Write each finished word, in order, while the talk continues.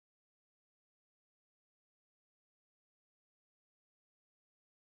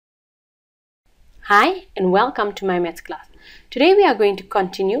Hi and welcome to my maths class. Today we are going to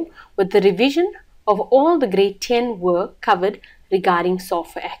continue with the revision of all the grade 10 work covered regarding solve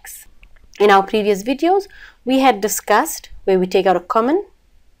for x. In our previous videos we had discussed where we take out a common,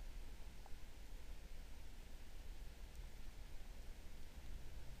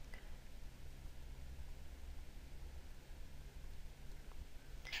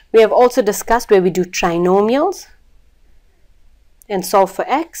 we have also discussed where we do trinomials and solve for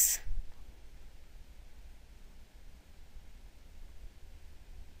x.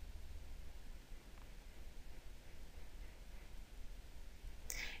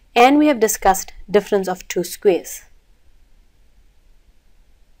 And we have discussed difference of two squares.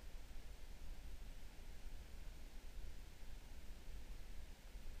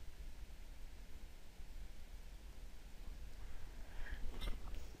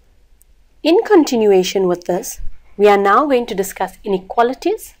 In continuation with this, we are now going to discuss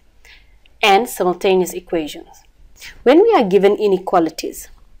inequalities and simultaneous equations. When we are given inequalities,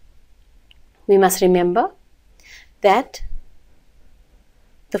 we must remember that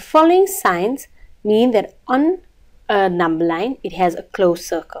the following signs mean that on a number line it has a closed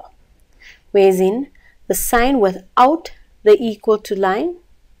circle, whereas in the sign without the equal to line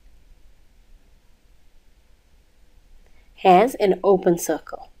has an open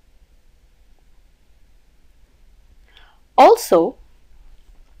circle. Also,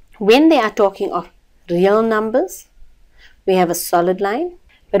 when they are talking of real numbers, we have a solid line,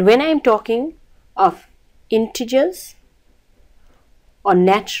 but when I am talking of integers or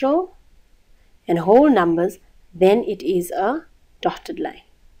natural and whole numbers, then it is a dotted line.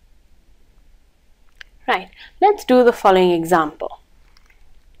 Right, let's do the following example.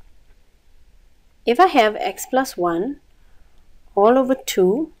 If I have x plus 1 all over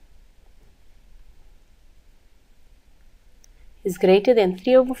 2 is greater than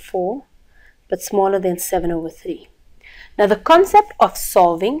 3 over 4 but smaller than 7 over 3. Now the concept of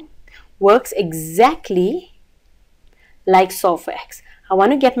solving works exactly like solve for x. I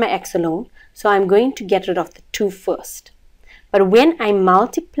want to get my x alone, so I'm going to get rid of the 2 first. But when I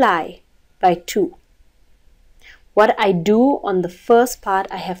multiply by 2, what I do on the first part,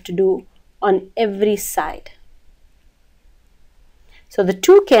 I have to do on every side. So the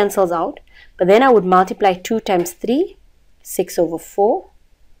 2 cancels out, but then I would multiply 2 times 3, 6 over 4,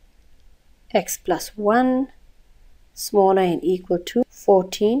 x plus 1, smaller and equal to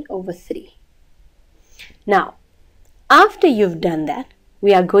 14 over 3. Now, after you've done that,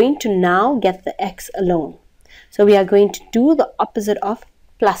 we are going to now get the x alone. So we are going to do the opposite of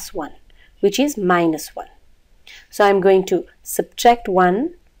plus 1, which is minus 1. So I'm going to subtract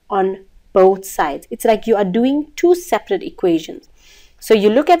 1 on both sides. It's like you are doing two separate equations. So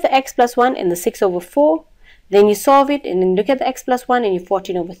you look at the x plus 1 and the 6 over 4, then you solve it, and then look at the x plus 1 and you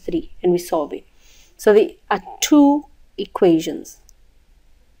 14 over 3, and we solve it. So there are two equations.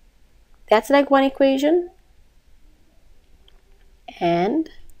 That's like one equation, and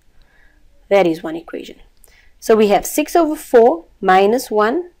that is one equation. So we have 6 over 4 minus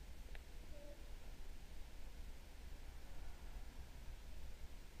 1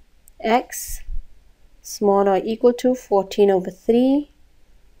 x smaller or equal to 14 over 3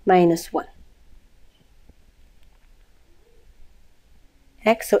 minus 1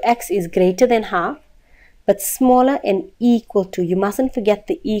 x. So x is greater than half but smaller and equal to, you mustn't forget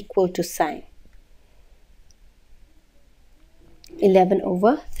the equal to sign, 11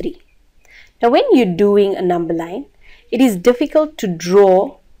 over 3. Now when you're doing a number line, it is difficult to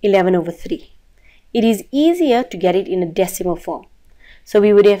draw 11 over 3. It is easier to get it in a decimal form. So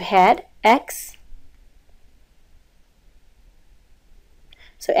we would have had x,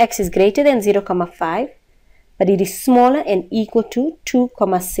 so x is greater than 0,5, but it is smaller and equal to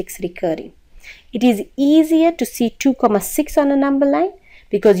 2,6 recurring. It is easier to see 2,6 on a number line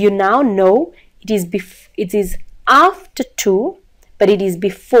because you now know it is after 2, but it is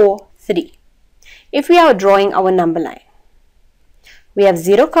before 3. If we are drawing our number line, we have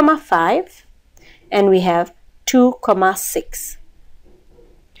 0,5 and we have 2,6.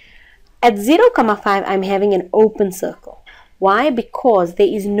 At 0,5 I'm having an open circle. Why? Because there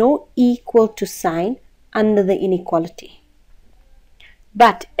is no equal to sign under the inequality.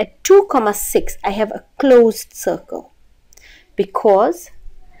 But at 2,6 I have a closed circle because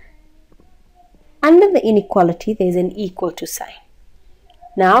under the inequality there is an equal to sign.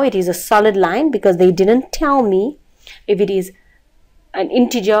 Now it is a solid line because they didn't tell me if it is an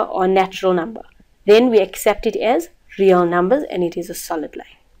integer or natural number. Then we accept it as real numbers and it is a solid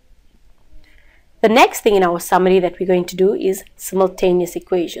line. The next thing in our summary that we're going to do is simultaneous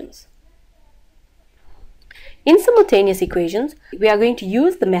equations. In simultaneous equations, we are going to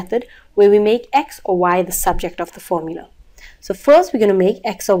use the method where we make x or y the subject of the formula. So first we're going to make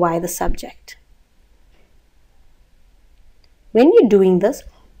x or y the subject. When you're doing this,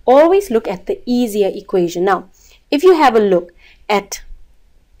 always look at the easier equation. Now, if you have a look at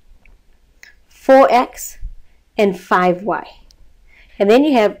 4x and 5y, and then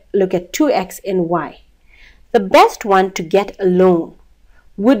you have a look at 2x and y, the best one to get alone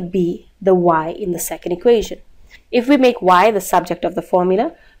would be the y in the second equation. If we make y the subject of the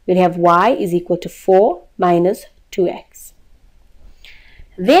formula, we'll have y is equal to 4 minus 2x.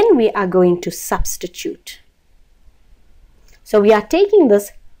 Then we are going to substitute. So we are taking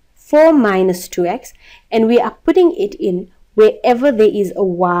this 4 minus 2x and we are putting it in wherever there is a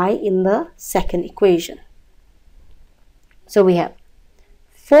y in the second equation. So we have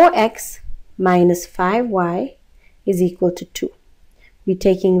 4x minus 5y is equal to 2. We're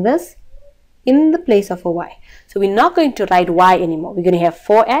taking this in the place of a y. So we're not going to write y anymore. We're going to have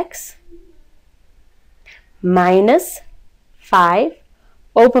 4x minus 5,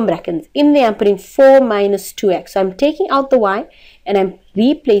 open brackets. In there I'm putting 4 minus 2x. So I'm taking out the y and I'm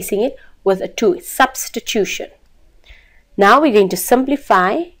replacing it with a 2. Substitution. Now we're going to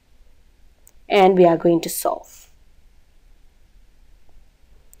simplify and we are going to solve.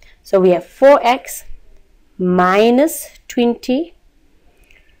 So we have 4x minus 20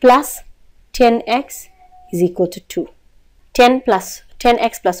 plus 10x is equal to 2. 10x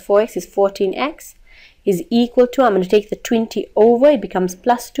plus 4x is 14x is equal to, I'm going to take the 20 over, it becomes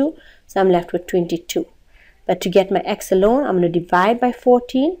plus 2, so I'm left with 22. But to get my x alone, I'm going to divide by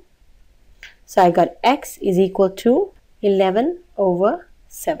 14. So I got x is equal to 11 over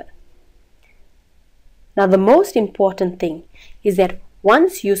 7. Now the most important thing is that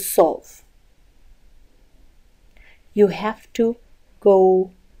once you solve, you have to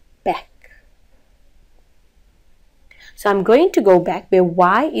go back. So I'm going to go back where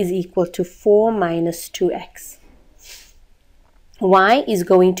y is equal to 4 minus 2x. Y is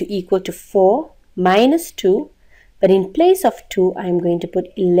going to equal to 4 minus 2, but in place of 2, I'm going to put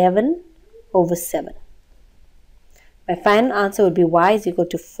 11 over 7. My final answer would be y is equal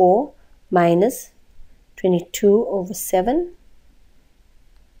to 4 minus 22 over 7.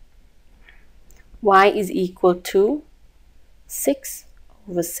 Y is equal to 6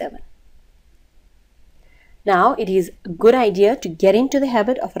 over 7. Now it is a good idea to get into the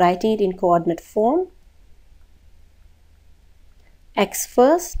habit of writing it in coordinate form. X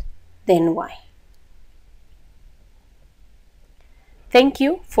first, then y. Thank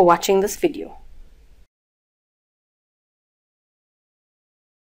you for watching this video.